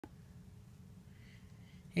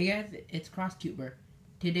Hey guys, it's CrossTuber.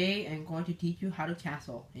 Today I'm going to teach you how to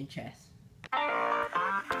castle in chess.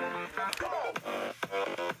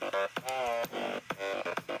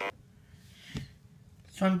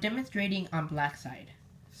 So I'm demonstrating on black side.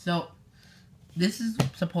 So this is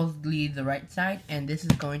supposedly the right side and this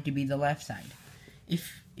is going to be the left side.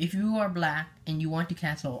 If you are black and you want to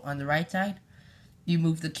castle on the right side, you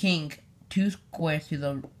move the king 2 squares to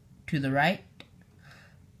the right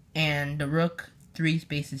and the rook 3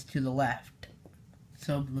 spaces to the left.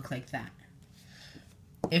 So it looks like that.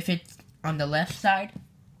 If it's on the left side,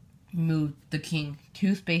 move the king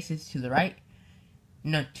 2 spaces to the right,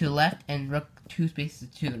 no, to the left, and rook 2 spaces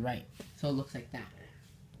to the right. So it looks like that.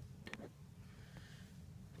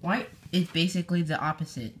 White is basically the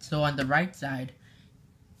opposite. So on the right side,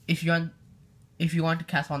 if you want to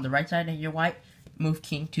castle on the right side and you're white, move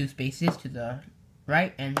king 2 spaces to the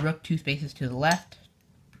right and rook 2 spaces to the left,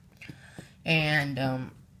 and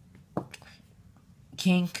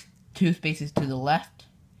king 2 spaces to the left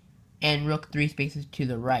and rook 3 spaces to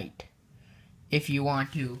the right if you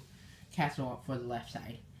want to castle for the left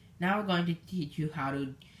side. Now we're going to teach you how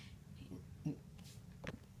to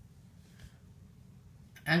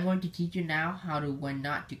I'm going to teach you now how to when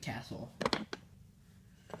not to castle.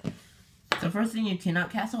 The first thing you cannot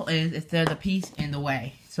castle is if there's a piece in the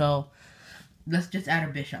way. So let's just add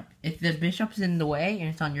a bishop. If the bishop's in the way and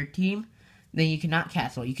it's on your team, then you cannot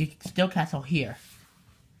castle. You can still castle here.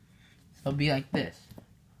 So it'll be like this.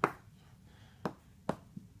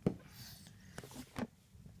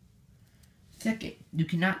 Second, you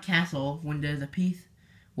cannot castle when there's a piece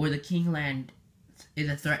where the king land is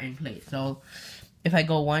a threatened place. So if I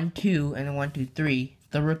go 1, 2, and then 1, 2, 3,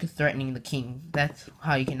 the rook is threatening the king. That's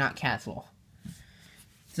how you cannot castle.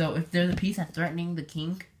 So if there's a piece that's threatening the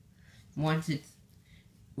king, when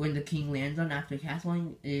the king lands on after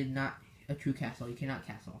castling, it is not a true castle. You cannot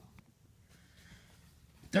castle.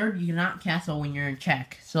 Third, you cannot castle when you're in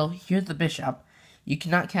check. So here's the bishop. You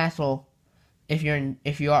cannot castle if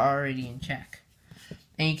you are already in check,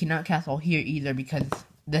 and you cannot castle here either because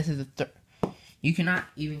this is you cannot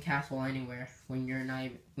even castle anywhere when you're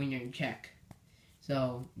in check.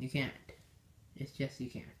 So you can't. It's just you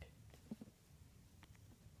can't.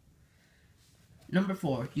 Number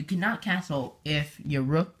 4, you cannot castle if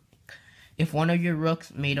one of your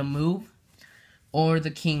rooks made a move, or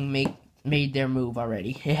the king made their move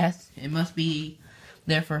already. It must be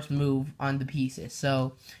their first move on the pieces.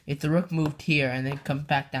 So if the rook moved here and then comes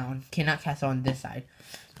back down, cannot castle on this side.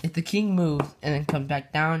 If the king moves and then comes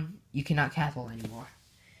back down, you cannot castle anymore.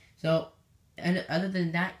 So, and other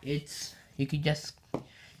than that, you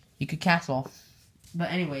could castle.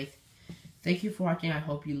 But anyways, thank you for watching. I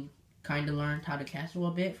hope you kind of learned how to castle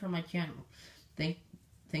a bit from my channel. Thank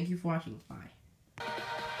you for watching. Bye.